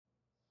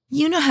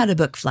You know how to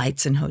book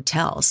flights and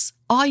hotels.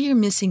 All you're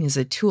missing is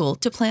a tool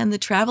to plan the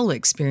travel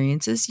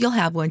experiences you'll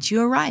have once you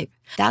arrive.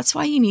 That's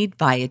why you need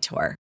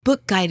Viator.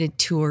 Book guided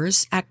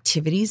tours,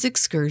 activities,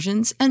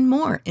 excursions, and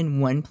more in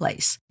one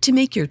place to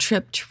make your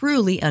trip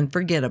truly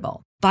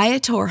unforgettable.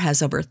 Viator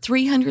has over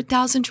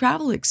 300,000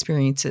 travel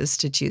experiences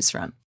to choose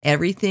from.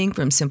 Everything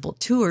from simple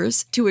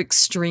tours to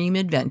extreme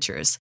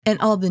adventures and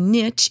all the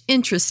niche,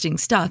 interesting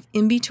stuff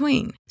in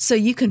between. So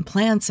you can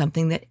plan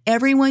something that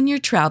everyone you're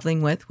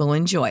traveling with will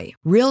enjoy.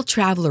 Real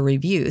traveler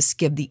reviews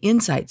give the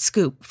inside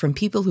scoop from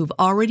people who've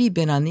already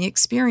been on the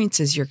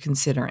experiences you're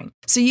considering.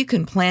 So you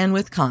can plan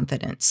with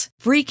confidence.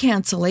 Free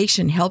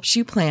cancellation helps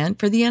you plan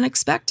for the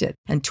unexpected.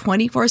 And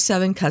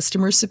 24/7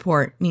 customer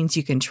support means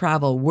you can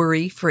travel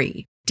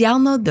worry-free.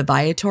 Download the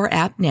Viator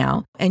app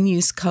now and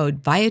use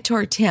code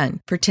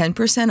Viator10 for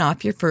 10%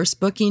 off your first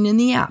booking in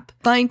the app.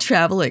 Find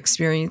travel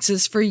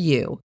experiences for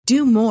you.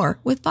 Do more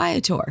with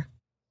Viator.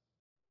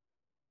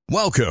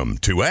 Welcome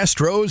to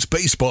Astros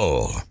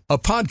Baseball, a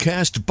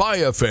podcast by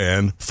a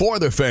fan for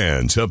the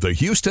fans of the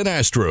Houston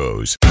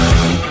Astros.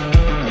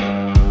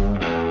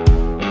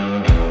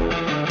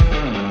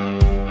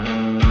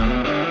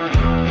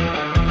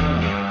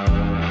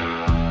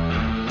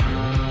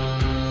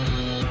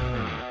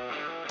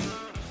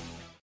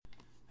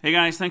 Hey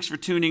guys, thanks for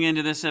tuning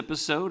into this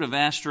episode of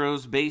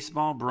Astros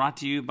Baseball, brought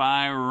to you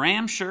by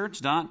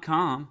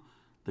Ramshirts.com,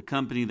 the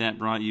company that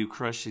brought you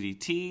Crush City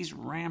Tees.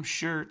 Ram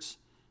Shirts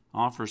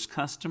offers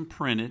custom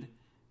printed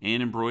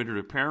and embroidered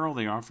apparel.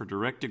 They offer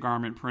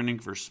direct-to-garment printing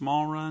for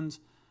small runs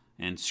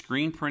and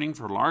screen printing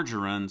for larger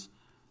runs.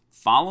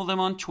 Follow them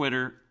on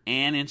Twitter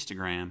and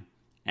Instagram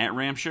at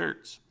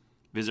Ramshirts.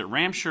 Visit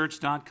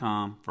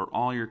Ramshirts.com for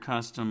all your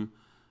custom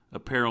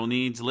apparel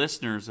needs.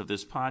 Listeners of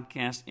this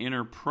podcast,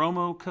 enter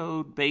promo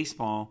code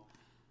BASEBALL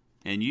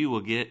and you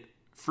will get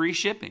free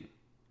shipping.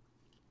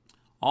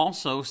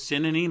 Also,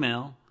 send an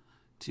email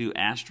to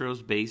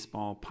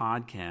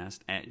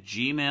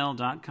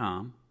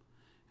astrosbaseballpodcast@gmail.com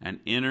and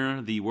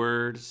enter the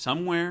word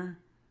somewhere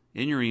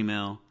in your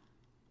email,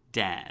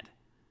 DAD.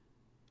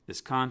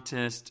 This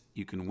contest,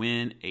 you can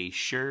win a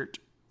shirt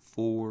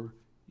for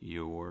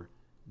your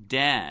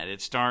dad.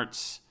 It's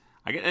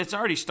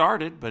already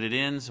started, but it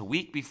ends a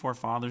week before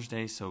Father's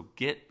Day, so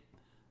get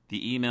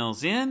the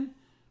emails in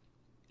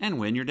and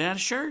win your dad a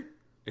shirt.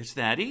 It's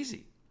that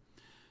easy.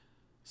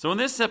 So in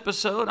this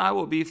episode, I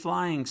will be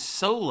flying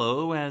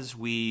solo as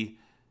we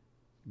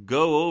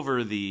go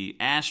over the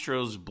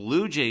Astros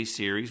Blue Jay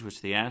series,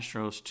 which the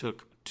Astros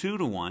took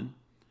 2-1.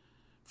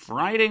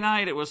 Friday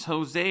night, it was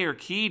Jose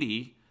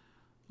Urquidy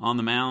on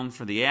the mound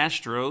for the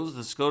Astros.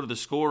 Let's go to the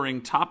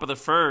scoring. Top of the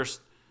first,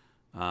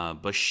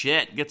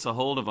 Bichette gets a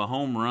hold of a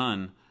home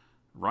run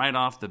right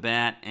off the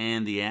bat,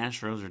 and the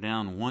Astros are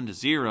down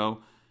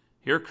 1-0.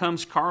 Here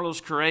comes Carlos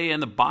Correa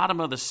in the bottom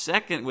of the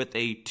second with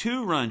a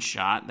 2-run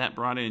shot. That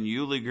brought in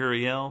Yuli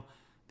Gurriel.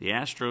 The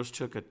Astros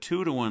took a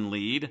 2-1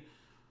 lead.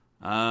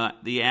 The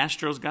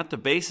Astros got the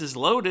bases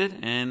loaded,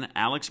 and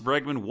Alex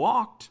Bregman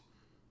walked.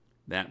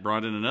 That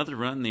brought in another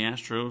run. The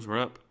Astros were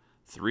up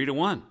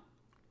 3-1.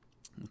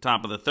 On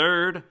top of the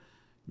third,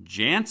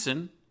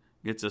 Jansen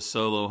gets a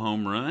solo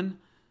home run.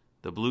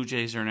 The Blue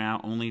Jays are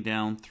now only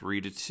down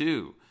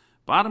 3-2.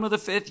 Bottom of the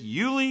fifth,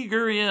 Yuli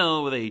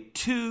Gurriel with a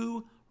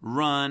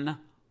 2-run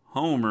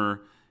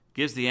homer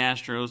gives the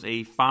Astros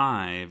a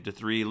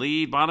 5-3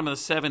 lead. Bottom of the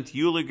seventh,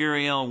 Yuli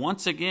Gurriel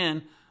once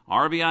again,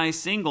 RBI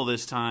single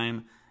this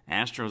time.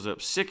 Astros up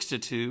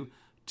 6-2.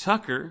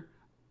 Tucker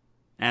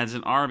adds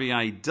an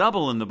RBI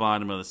double in the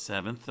bottom of the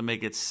seventh to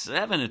make it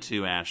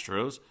 7-2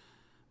 Astros.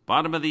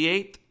 Bottom of the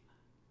eighth,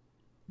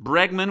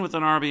 Bregman with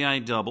an RBI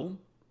double.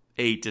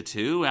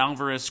 8-2.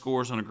 Alvarez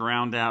scores on a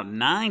ground out,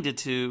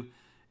 9-2,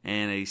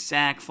 and a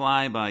sac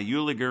fly by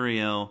Yuli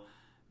Gurriel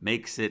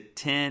makes it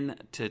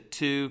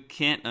 10-2.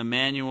 Kent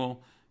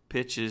Emanuel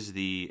pitches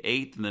the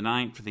 8th and the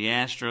 9th for the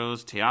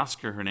Astros.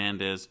 Teoscar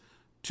Hernandez,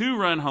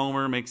 2-run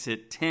homer, makes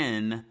it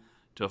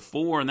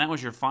 10-4, and that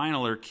was your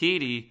final.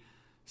 Urquidy,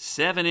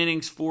 7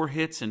 innings, 4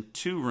 hits, and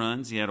 2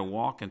 runs. He had a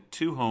walk and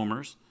 2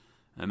 homers.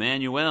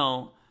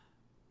 Emanuel,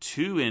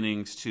 2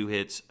 innings, 2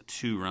 hits,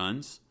 2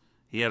 runs.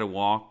 He had a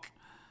walk.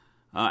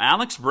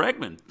 Alex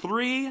Bregman,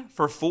 3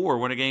 for 4.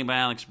 What a game by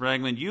Alex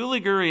Bregman.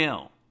 Yuli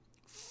Gurriel,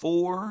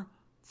 4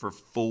 for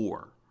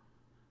 4.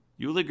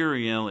 Yuli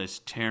Gurriel is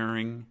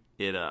tearing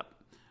it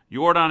up.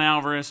 Yordan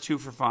Alvarez, 2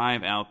 for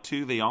 5.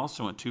 Altuve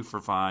also went 2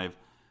 for 5.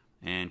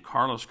 And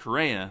Carlos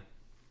Correa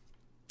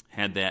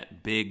had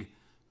that big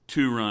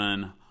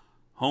 2-run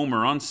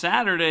homer. On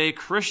Saturday,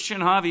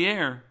 Christian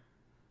Javier,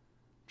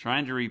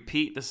 trying to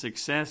repeat the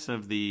success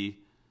of the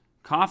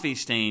coffee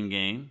stain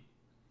game.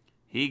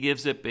 He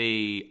gives up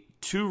a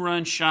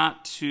 2-run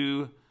shot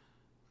to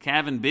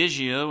Cavan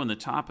Biggio in the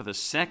top of the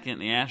second.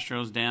 The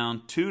Astros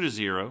down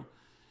 2-0.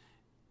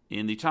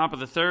 In the top of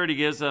the third, he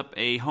gives up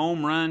a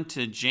home run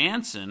to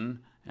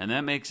Jansen, and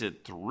that makes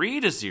it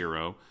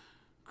 3-0.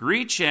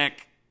 Grichuk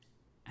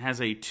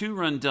has a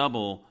 2-run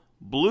double.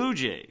 Blue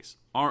Jays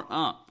are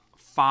up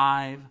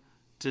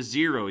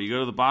 5-0. You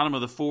go to the bottom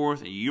of the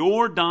fourth,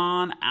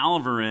 Yordan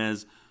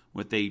Alvarez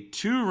with a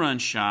 2-run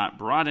shot,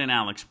 brought in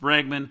Alex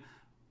Bregman.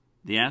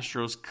 The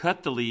Astros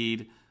cut the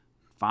lead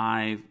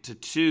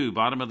 5-2.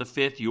 Bottom of the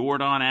 5th,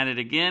 Jordan at it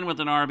again with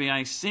an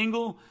RBI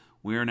single.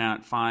 We're now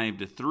at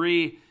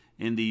 5-3.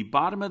 In the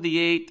bottom of the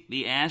 8th,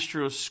 the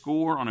Astros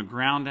score on a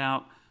ground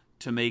out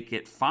to make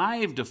it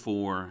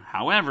 5-4.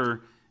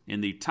 However,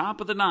 in the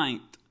top of the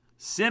 9th,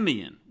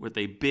 Semien with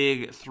a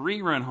big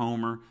 3-run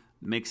homer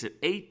makes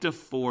it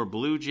 8-4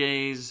 Blue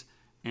Jays,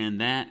 and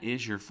that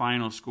is your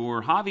final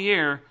score.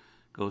 Javier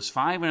goes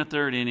 5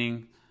 1/3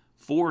 inning,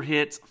 4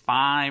 hits,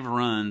 5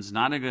 runs,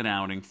 not a good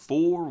outing,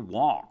 4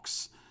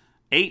 walks,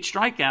 8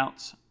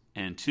 strikeouts,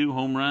 and 2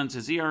 home runs.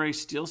 His ERA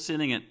still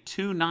sitting at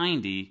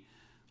 2.90.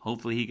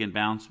 Hopefully he can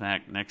bounce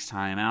back next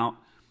time out.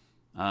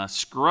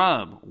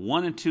 Scrub,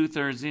 1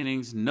 2/3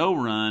 innings, no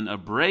run.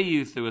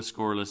 Abreu threw a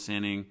scoreless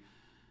inning.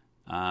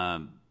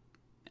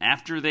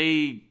 After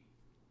they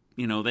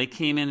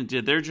came in and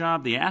did their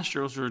job, the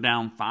Astros were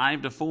down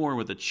 5-4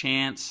 with a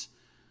chance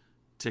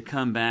to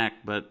come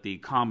back, but the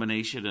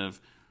combination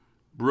of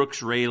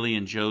Brooks Raley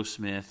and Joe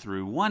Smith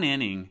threw 1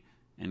 inning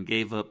and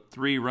gave up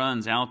 3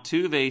 runs.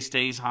 Altuve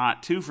stays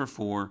hot, 2 for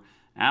 4.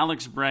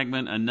 Alex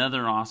Bregman,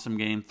 another awesome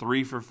game,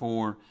 3 for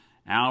 4.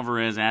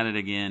 Alvarez at it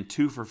again,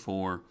 2 for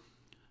 4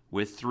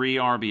 with 3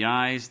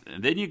 RBIs.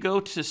 And then you go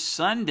to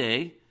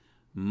Sunday,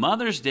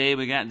 Mother's Day.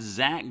 We got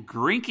Zach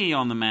Greinke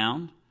on the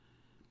mound.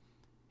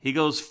 He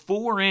goes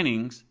 4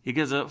 innings. He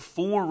gives up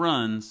 4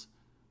 runs,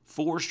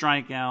 4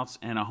 strikeouts,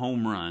 and a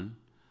home run.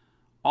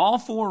 All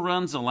 4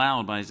 runs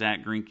allowed by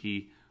Zach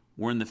Greinke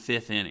were in the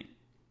 5th inning.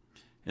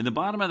 In the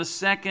bottom of the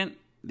 2nd,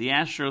 the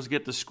Astros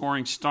get the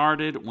scoring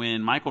started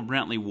when Michael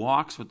Brantley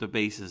walks with the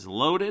bases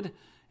loaded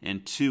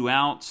and 2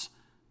 outs.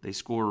 They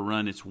score a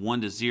run. It's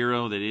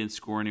 1-0. They didn't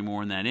score any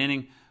more in that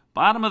inning.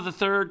 Bottom of the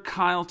 3rd,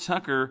 Kyle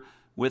Tucker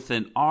with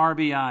an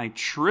RBI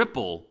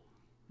triple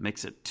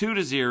makes it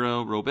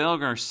 2-0. Robel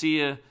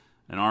Garcia,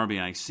 an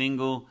RBI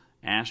single.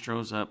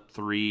 Astros up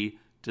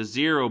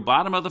 3-0.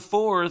 Bottom of the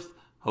 4th,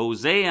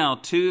 Jose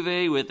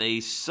Altuve with a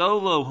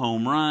solo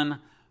home run,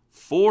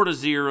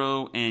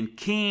 4-0. And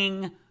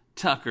King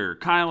Tucker,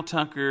 Kyle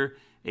Tucker,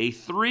 a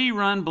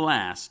 3-run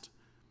blast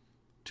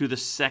to the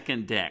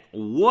 2nd deck.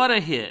 What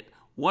a hit.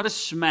 What a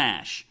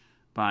smash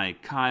by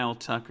Kyle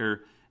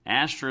Tucker.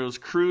 Astros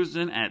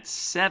cruising at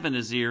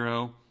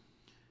 7-0.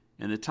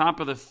 In the top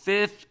of the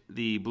 5th,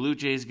 the Blue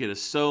Jays get a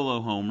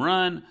solo home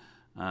run.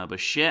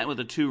 Bichette with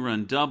a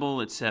 2-run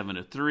double at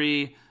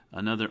 7-3.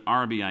 Another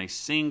RBI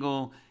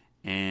single,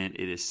 and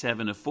it is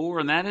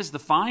 7-4, and that is the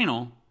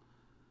final.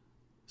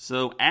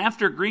 So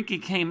after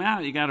Greinke came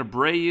out, you got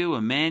Abreu,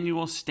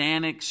 Emmanuel,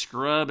 Stanek,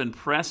 Scrub, and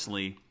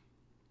Presley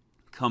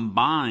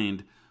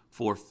combined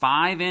for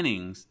 5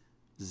 innings,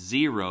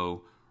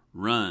 0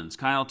 runs.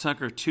 Kyle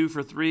Tucker 2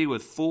 for 3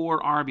 with 4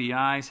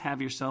 RBIs.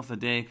 Have yourself a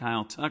day,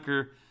 Kyle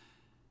Tucker.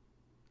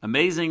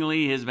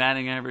 Amazingly, his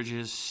batting average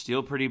is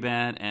still pretty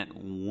bad at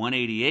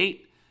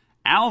 188.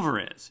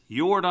 Alvarez,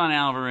 Jordan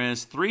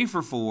Alvarez, 3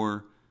 for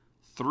 4,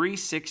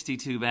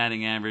 362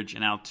 batting average.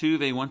 And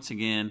Altuve, once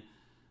again,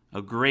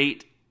 a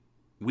great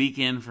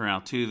weekend for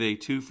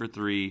Altuve, 2 for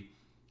 3.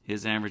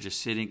 His average is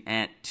sitting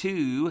at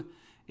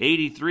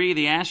 283.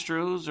 The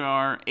Astros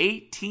are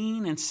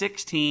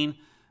 18-16.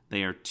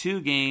 They are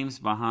 2 games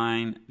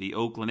behind the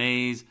Oakland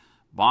A's.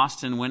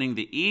 Boston winning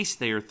the East.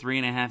 They are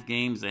 3.5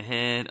 games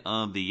ahead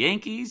of the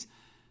Yankees.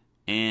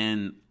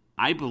 And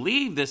I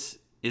believe this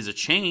is a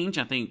change.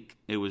 I think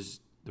it was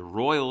the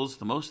Royals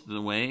the most of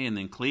the way, and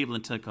then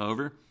Cleveland took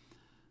over.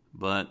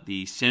 But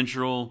the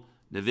Central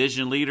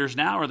Division leaders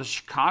now are the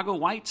Chicago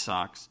White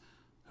Sox,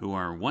 who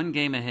are 1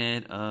 game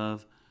ahead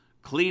of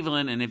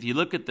Cleveland. And if you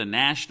look at the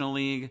National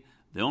League,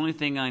 the only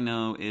thing I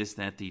know is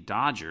that the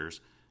Dodgers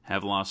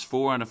have lost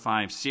 4 out of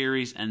 5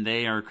 series, and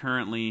they are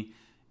currently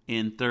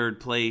in 3rd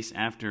place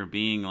after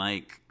being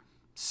like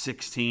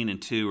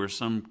 16-2 or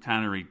some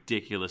kind of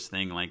ridiculous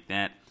thing like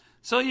that.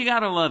 So you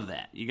got to love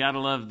that. You got to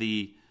love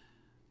the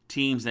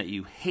teams that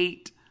you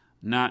hate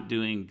not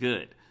doing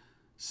good.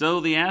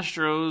 So the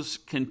Astros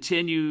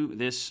continue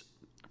this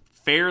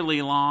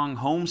fairly long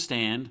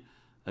homestand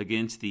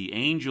against the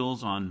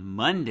Angels on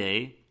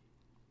Monday,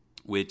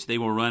 which they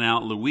will run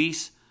out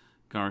Luis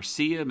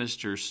Garcia,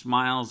 Mr.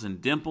 Smiles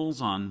and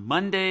Dimples on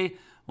Monday.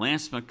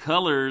 Lance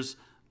McCullers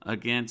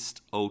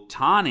against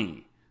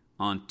Ohtani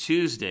on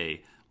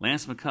Tuesday.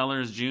 Lance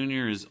McCullers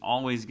Jr. is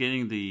always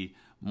getting the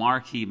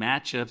marquee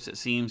matchups, it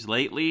seems,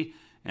 lately.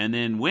 And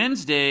then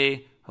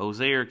Wednesday,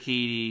 Jose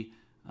Urquidy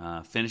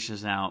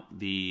finishes out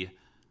the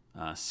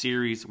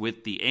series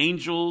with the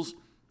Angels.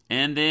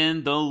 And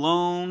then the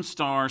Lone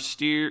Star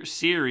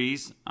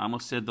Series. I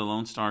almost said the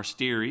Lone Star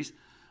Series.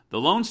 The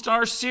Lone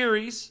Star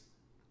Series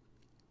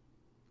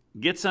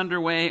gets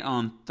underway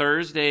on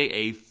Thursday,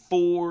 a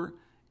 4-game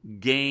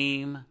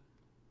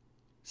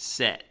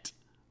set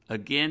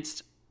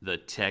against the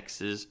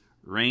Texas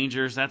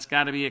Rangers. That's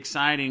got to be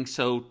exciting.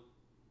 So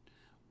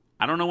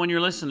I don't know when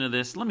you're listening to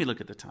this. Let me look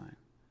at the time.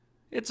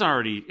 It's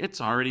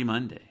already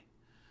Monday.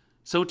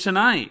 So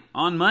tonight,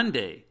 on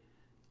Monday,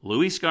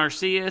 Luis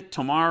Garcia.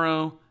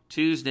 Tomorrow,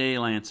 Tuesday,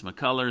 Lance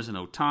McCullers and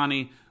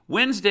Ohtani.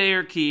 Wednesday,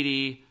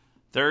 Urquidy.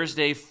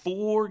 Thursday,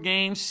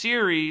 4-game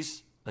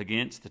series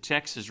against the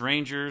Texas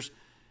Rangers.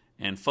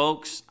 And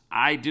folks,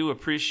 I do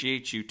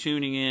appreciate you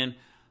tuning in.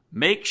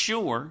 Make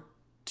sure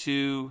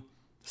to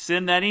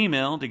send that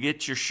email to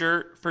get your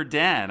shirt for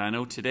Dad. I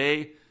know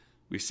today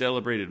we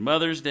celebrated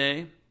Mother's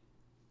Day,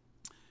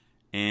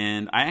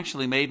 and I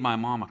actually made my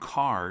mom a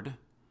card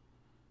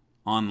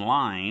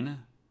online,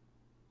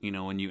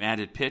 when you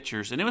added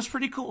pictures, and it was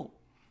pretty cool.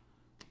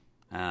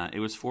 It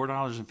was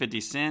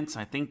 $4.50.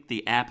 I think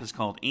the app is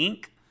called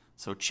Ink,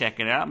 so check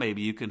it out.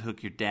 Maybe you can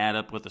hook your dad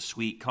up with a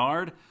sweet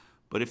card.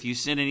 But if you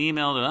send an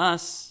email to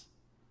us,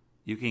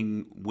 you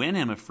can win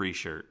him a free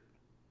shirt.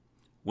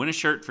 Win a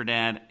shirt for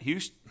Dad.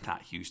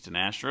 Not Houston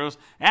Astros.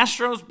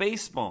 Astros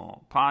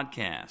Baseball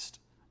Podcast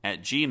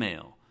at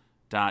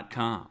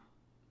gmail.com.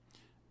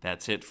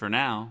 That's it for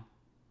now.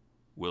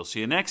 We'll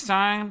see you next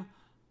time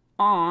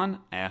on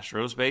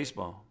Astros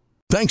Baseball.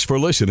 Thanks for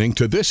listening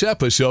to this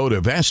episode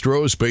of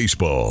Astros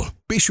Baseball.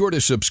 Be sure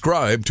to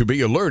subscribe to be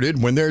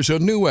alerted when there's a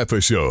new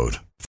episode.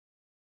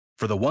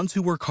 For the ones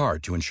who work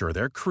hard to ensure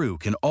their crew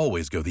can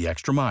always go the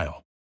extra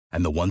mile,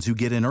 and the ones who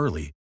get in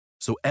early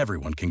so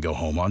everyone can go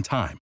home on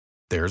time,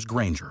 there's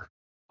Grainger,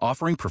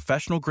 offering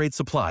professional-grade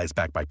supplies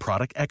backed by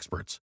product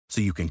experts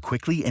so you can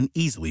quickly and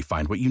easily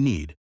find what you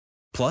need.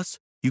 Plus,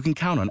 you can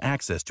count on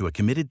access to a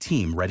committed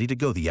team ready to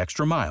go the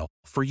extra mile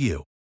for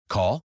you.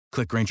 Call,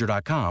 click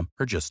Grainger.com,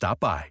 or just stop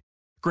by.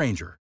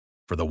 Grainger,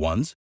 for the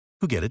ones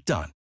who get it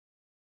done.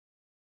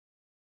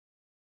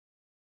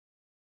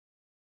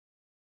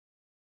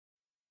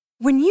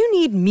 When you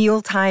need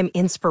mealtime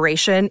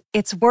inspiration,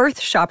 it's worth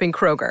shopping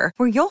Kroger,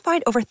 where you'll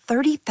find over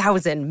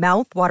 30,000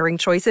 mouth-watering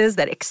choices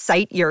that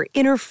excite your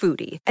inner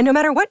foodie. And no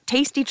matter what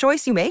tasty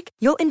choice you make,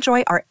 you'll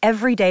enjoy our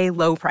everyday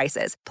low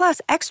prices, plus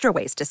extra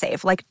ways to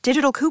save, like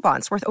digital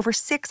coupons worth over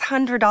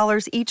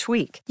 $600 each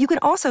week. You can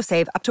also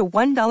save up to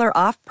 $1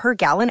 off per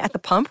gallon at the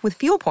pump with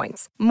fuel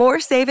points.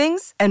 More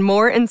savings and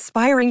more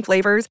inspiring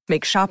flavors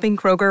make shopping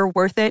Kroger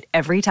worth it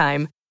every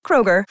time.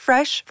 Kroger,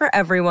 fresh for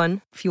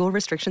everyone. Fuel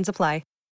restrictions apply.